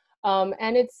so.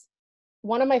 And it's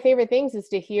one of my favorite things is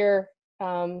to hear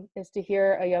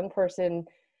a young person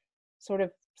sort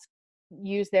of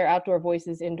use their outdoor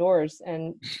voices indoors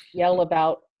and yell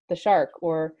about the shark,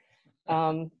 or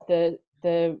the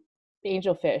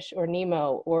angelfish, or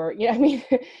Nemo, or I mean,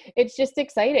 it's just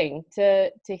exciting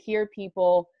to hear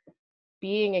people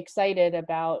being excited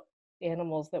about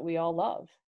animals that we all love.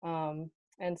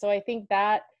 And so I think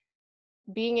that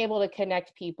being able to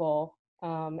connect people,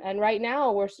 and right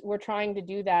now we're trying to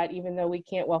do that, even though we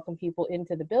can't welcome people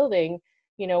into the building.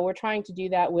 We're trying to do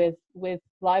that with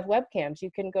live webcams. You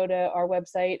can go to our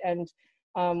website and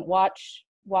watch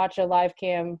a live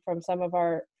cam from some of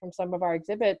our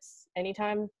exhibits any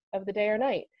time of the day or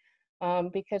night,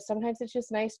 because sometimes it's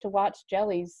just nice to watch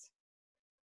jellies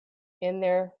in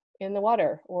the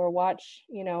water, or watch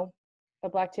a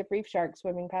blacktip reef shark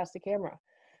swimming past a camera.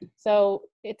 So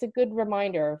it's a good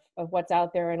reminder of what's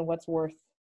out there and what's worth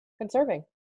conserving.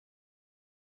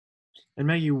 And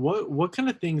Maggie, what kind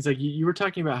of things, like you were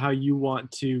talking about how you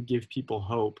want to give people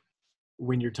hope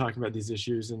when you're talking about these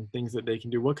issues and things that they can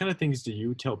do. What kind of things do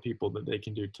you tell people that they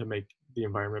can do to make the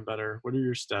environment better? What are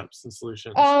your steps and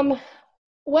solutions?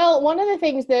 Well, one of the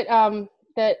things that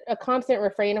that a constant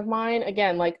refrain of mine,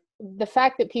 again, like the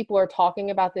fact that people are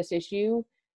talking about this issue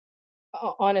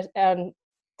on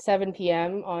 7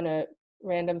 p.m. on a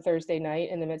random Thursday night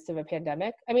in the midst of a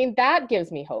pandemic, I mean, that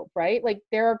gives me hope, right? Like,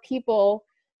 there are people.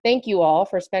 Thank you all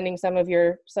for spending some of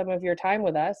your time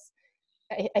with us.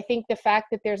 I think the fact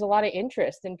that there's a lot of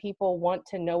interest and people want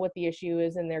to know what the issue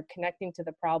is, and they're connecting to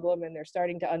the problem, and they're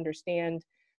starting to understand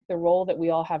the role that we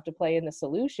all have to play in the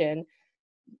solution.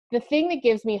 The thing that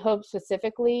gives me hope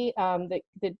specifically,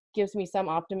 that gives me some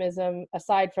optimism,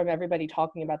 aside from everybody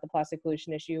talking about the plastic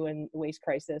pollution issue and the waste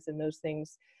crisis and those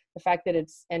things, the fact that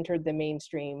it's entered the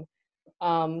mainstream.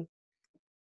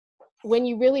 When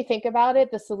you really think about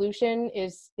it, the solution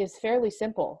is fairly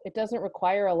simple. It doesn't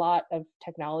require a lot of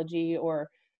technology or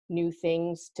new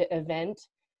things to invent.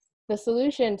 The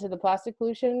solution to the plastic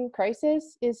pollution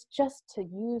crisis is just to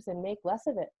use and make less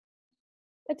of it.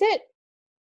 That's it.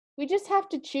 We just have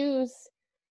to choose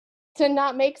to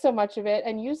not make so much of it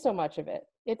and use so much of it.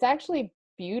 It's actually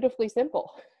beautifully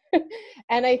simple.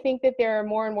 And I think that there are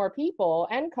more and more people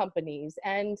and companies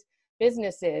and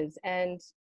businesses and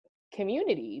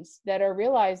communities that are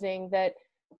realizing that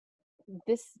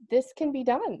this can be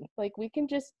done. Like, we can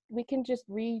just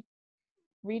rechannel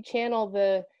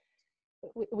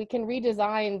we can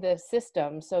redesign the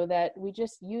system so that we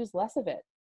just use less of it.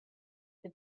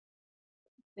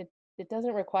 It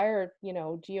doesn't require,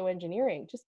 geoengineering.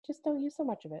 Just don't use so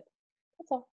much of it.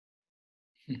 That's all.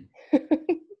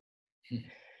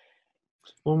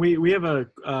 Well, we have a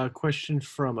question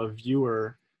from a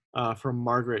viewer, from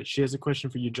Margaret. She has a question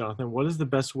for you, Jonathan. What is the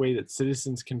best way that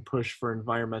citizens can push for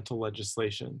environmental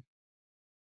legislation?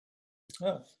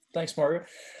 Oh, thanks, Margaret.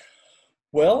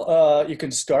 Well, you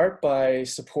can start by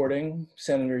supporting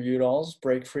Senator Udall's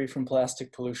Break Free from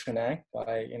Plastic Pollution Act.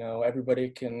 Everybody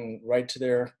can write to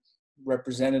their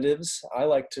representatives, I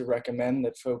like to recommend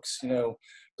that folks,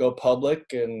 go public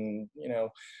and,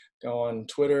 go on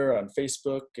Twitter, on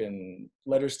Facebook, and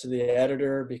letters to the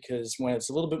editor, because when it's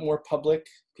a little bit more public,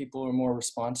 people are more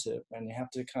responsive, and you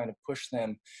have to kind of push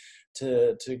them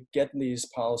to get these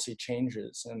policy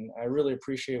changes. And I really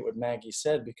appreciate what Maggie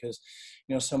said, because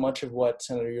so much of what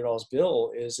Senator Udall's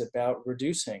bill is about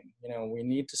reducing. We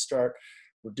need to start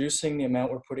reducing the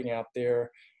amount we're putting out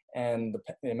there, and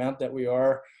the amount that we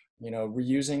are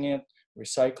reusing it,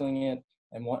 recycling it,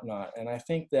 and whatnot. And I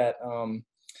think that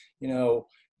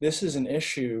this is an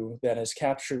issue that has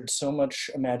captured so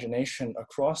much imagination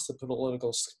across the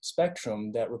political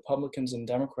spectrum that Republicans and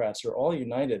Democrats are all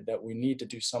united that we need to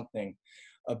do something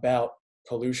about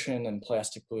pollution and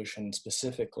plastic pollution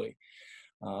specifically.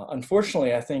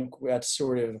 Unfortunately, I think that's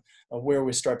sort of where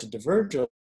we start to diverge a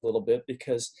little bit,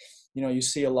 because you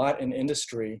see a lot in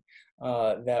industry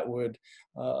that would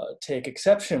take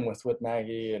exception with what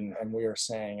Maggie and we are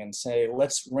saying, and say,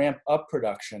 let's ramp up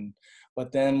production,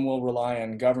 but then we'll rely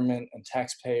on government and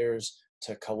taxpayers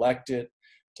to collect it,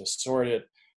 to sort it,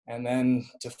 and then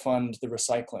to fund the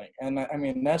recycling. And I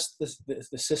mean, that's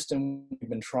the system we've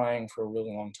been trying for a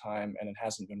really long time, and it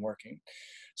hasn't been working.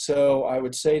 So I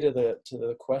would say to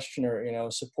the questioner,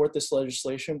 support this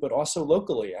legislation, but also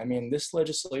locally. I mean, this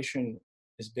legislation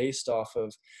is based off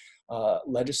of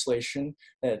legislation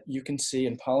that you can see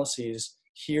in policies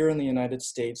here in the United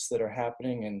States that are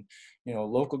happening in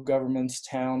local governments,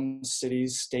 towns,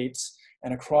 cities, states,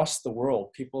 and across the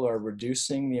world. People are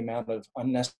reducing the amount of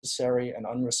unnecessary and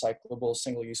unrecyclable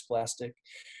single-use plastic.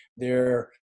 They're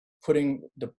putting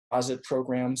deposit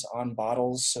programs on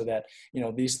bottles so that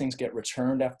these things get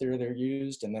returned after they're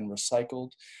used and then recycled.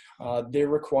 They're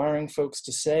requiring folks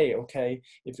to say, okay,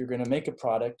 if you're going to make a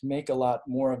product, make a lot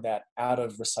more of that out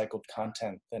of recycled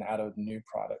content than out of new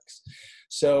products.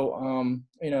 So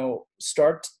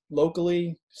start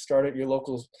locally, start at your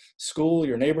local school,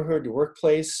 your neighborhood, your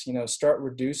workplace. Start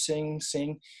reducing,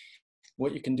 seeing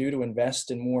what you can do to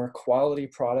invest in more quality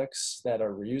products that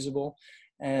are reusable.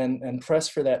 And press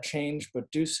for that change,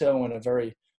 but do so in a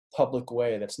very public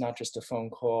way. That's not just a phone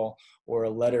call or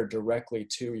a letter directly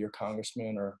to your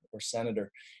congressman or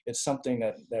senator. It's something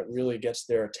that really gets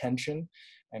their attention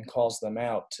and calls them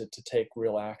out to take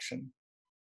real action.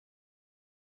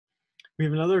 We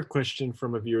have another question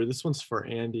from a viewer. This one's for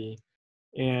Andy.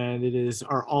 And it is,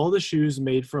 are all the shoes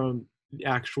made from the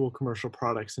actual commercial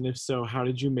products? And if so, how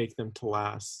did you make them to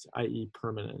last, i.e.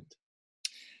 permanent?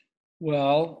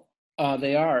 Well,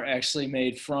 they are actually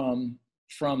made from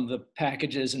the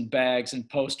packages and bags and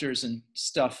posters and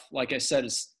stuff. Like I said,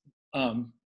 it's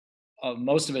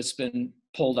most of it's been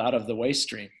pulled out of the waste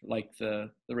stream, like the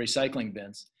recycling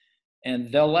bins,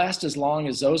 and they'll last as long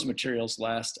as those materials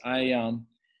last. I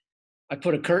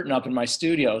put a curtain up in my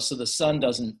studio so the sun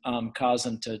doesn't cause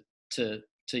them to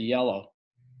yellow,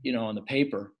 on the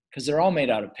paper, because they're all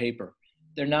made out of paper.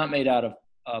 They're not made out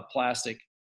of plastic.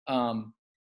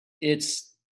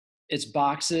 It's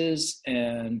boxes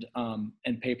and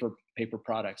paper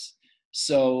products.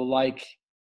 So like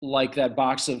that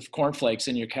box of cornflakes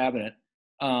in your cabinet,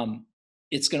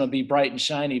 it's going to be bright and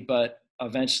shiny, but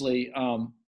eventually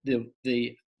the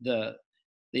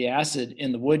acid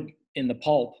in the wood, in the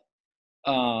pulp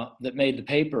that made the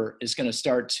paper, is going to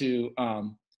start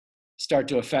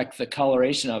to affect the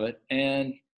coloration of it,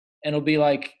 and it'll be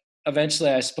like,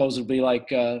 eventually I suppose it'll be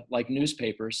like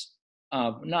newspapers.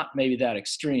 Not maybe that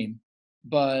extreme,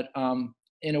 but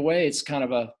in a way it's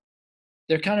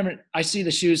I see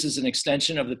the shoes as an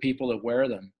extension of the people that wear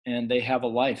them, and they have a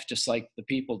life just like the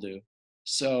people do.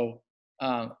 So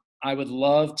I would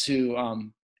love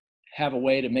to have a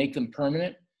way to make them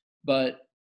permanent, but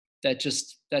that's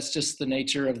just the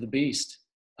nature of the beast.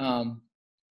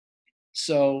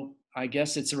 So I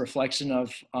guess it's a reflection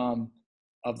of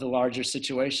the larger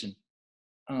situation.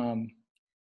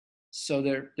 So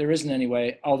there isn't any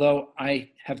way, although I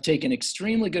have taken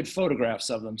extremely good photographs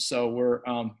of them. So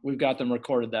we've got them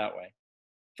recorded that way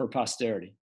for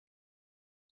posterity.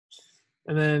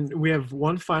 And then we have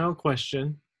one final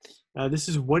question. This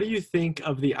is, what do you think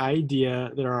of the idea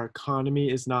that our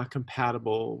economy is not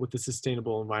compatible with the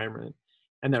sustainable environment,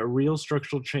 and that real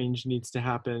structural change needs to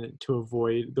happen to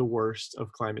avoid the worst of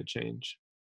climate change?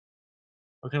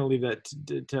 I'll kind of leave that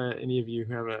to any of you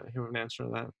who have an answer to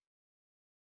that.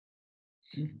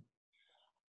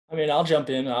 I mean, I'll jump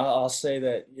in. I'll say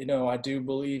that, I do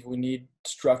believe we need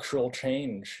structural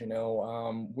change.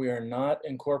 We are not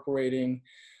incorporating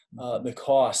the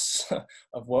costs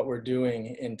of what we're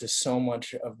doing into so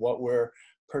much of what we're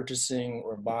purchasing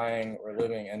or buying or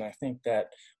living. And I think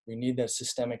that we need that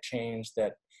systemic change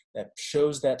that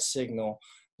shows that signal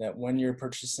that when you're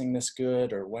purchasing this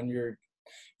good or when you're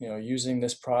using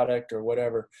this product or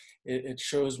whatever, it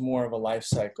shows more of a life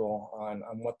cycle on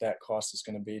what that cost is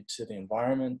going to be to the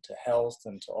environment, to health,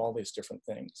 and to all these different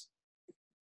things.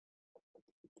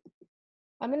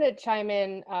 I'm going to chime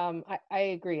in. I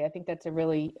agree. I think that's a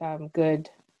really good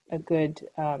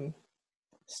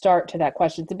start to that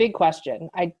question. It's a big question.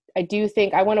 I do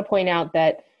think I want to point out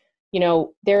that,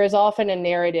 there is often a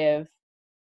narrative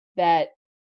that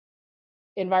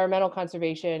environmental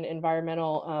conservation,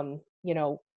 environmental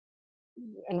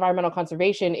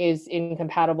conservation is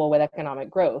incompatible with economic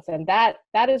growth. And that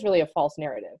is really a false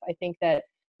narrative. I think that,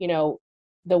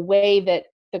 the way that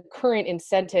the current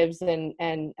incentives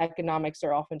and economics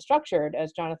are often structured,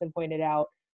 as Jonathan pointed out,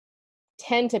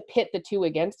 tend to pit the two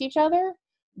against each other.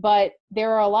 But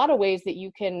there are a lot of ways that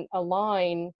you can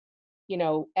align,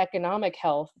 economic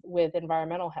health with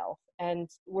environmental health. And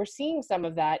we're seeing some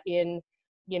of that in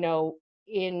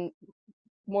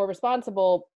more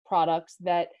responsible products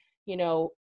that,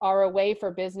 are a way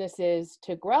for businesses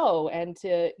to grow and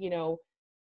to,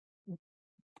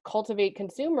 cultivate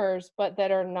consumers, but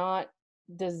that are not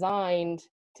designed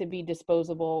to be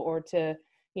disposable or to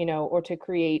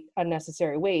create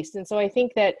unnecessary waste. And so I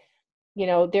think that,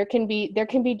 there can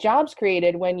be jobs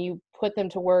created when you put them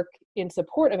to work in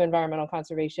support of environmental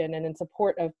conservation and in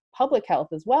support of public health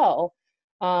as well.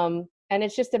 And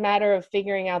it's just a matter of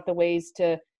figuring out the ways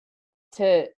to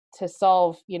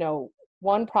solve,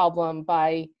 one problem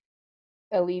by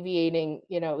alleviating,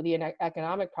 the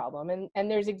economic problem.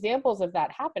 And there's examples of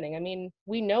that happening. I mean,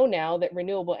 we know now that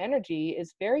renewable energy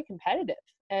is very competitive,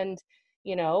 and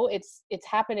it's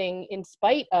happening in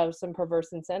spite of some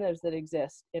perverse incentives that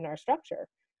exist in our structure.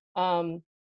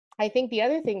 I think the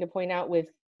other thing to point out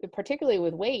particularly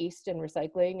with waste and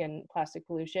recycling and plastic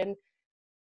pollution,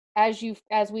 as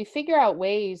we figure out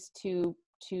ways to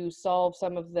solve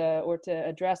to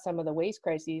address some of the waste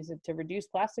crises and to reduce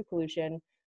plastic pollution,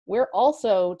 we're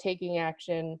also taking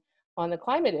action on the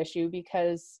climate issue,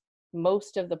 because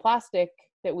most of the plastic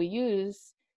that we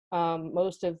use,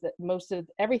 most of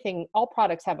everything, all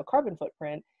products have a carbon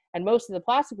footprint, and most of the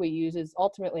plastic we use is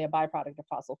ultimately a byproduct of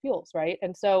fossil fuels, right?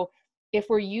 And so if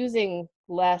we're using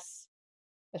less,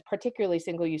 particularly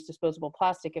single-use disposable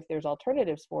plastic, if there's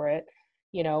alternatives for it,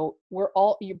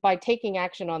 by taking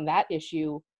action on that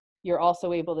issue, you're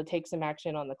also able to take some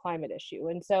action on the climate issue.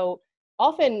 And so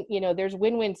often, there's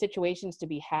win-win situations to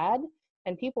be had,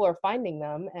 and people are finding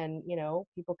them, and,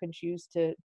 people can choose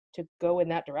to go in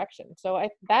that direction. So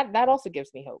that also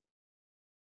gives me hope.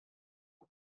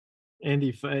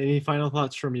 Andy, any final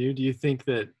thoughts from you? Do you think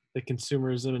that the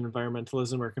consumerism and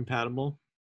environmentalism are compatible?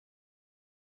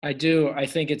 I do. I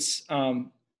think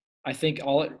I think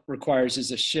all it requires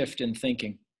is a shift in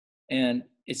thinking, and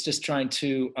it's just trying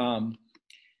to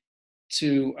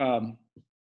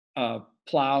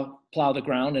plow the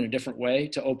ground in a different way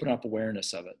to open up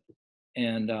awareness of it.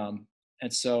 And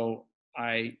so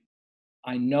I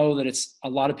know that it's a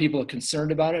lot of people are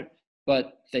concerned about it,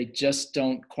 but they just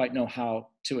don't quite know how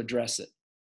to address it.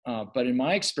 But in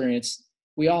my experience,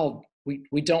 we don't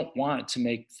want to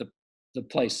make the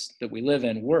place that we live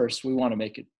in worse. We want to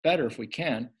make it better if we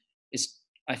can.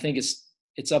 I think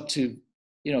it's up to,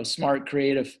 smart,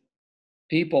 creative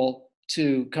people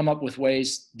to come up with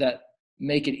ways that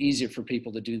make it easier for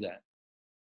people to do that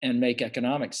and make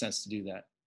economic sense to do that,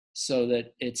 so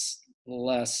that it's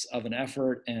less of an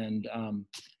effort and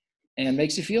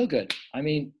makes you feel good. I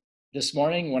mean, this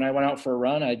morning when I went out for a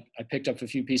run, I picked up a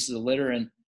few pieces of litter, and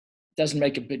it doesn't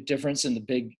make a big difference in the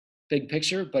big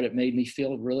picture, but it made me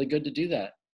feel really good to do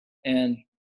that. And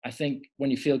I think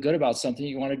when you feel good about something,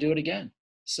 you want to do it again.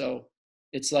 So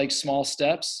it's like small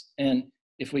steps. And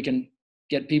if we can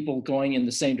get people going in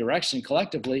the same direction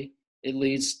collectively, it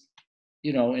leads,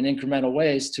 in incremental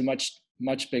ways to much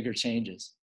bigger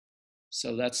changes.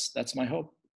 So that's my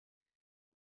hope.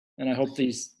 And I hope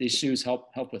these shoes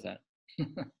help with that.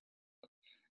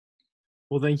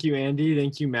 Well, thank you, Andy.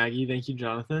 Thank you, Maggie. Thank you,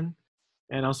 Jonathan.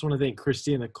 And I also want to thank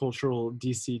Christy and the Cultural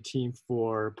DC team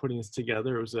for putting this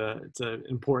together. It's an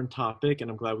important topic,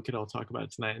 and I'm glad we could all talk about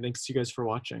it tonight. And thanks to you guys for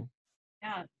watching.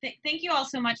 Yeah, thank you all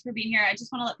so much for being here. I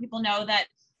just want to let people know that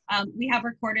we have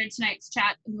recorded tonight's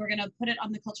chat, and we're going to put it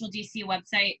on the Cultural DC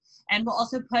website. And we'll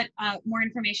also put more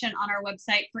information on our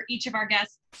website for each of our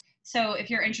guests. So if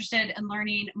you're interested in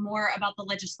learning more about the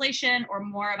legislation or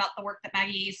more about the work that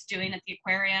Maggie's doing at the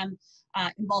aquarium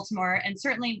in Baltimore, and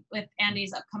certainly with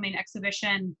Andy's upcoming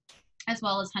exhibition, as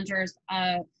well as Hunter's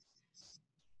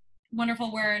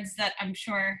wonderful words that I'm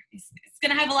sure it's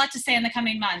going to have a lot to say in the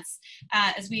coming months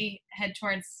as we head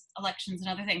towards elections and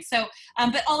other things. So,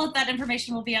 but all of that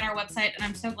information will be on our website, and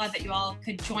I'm so glad that you all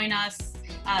could join us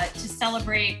to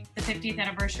celebrate the 50th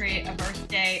anniversary of Earth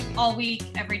Day all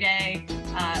week, every day.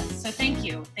 So thank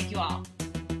you all.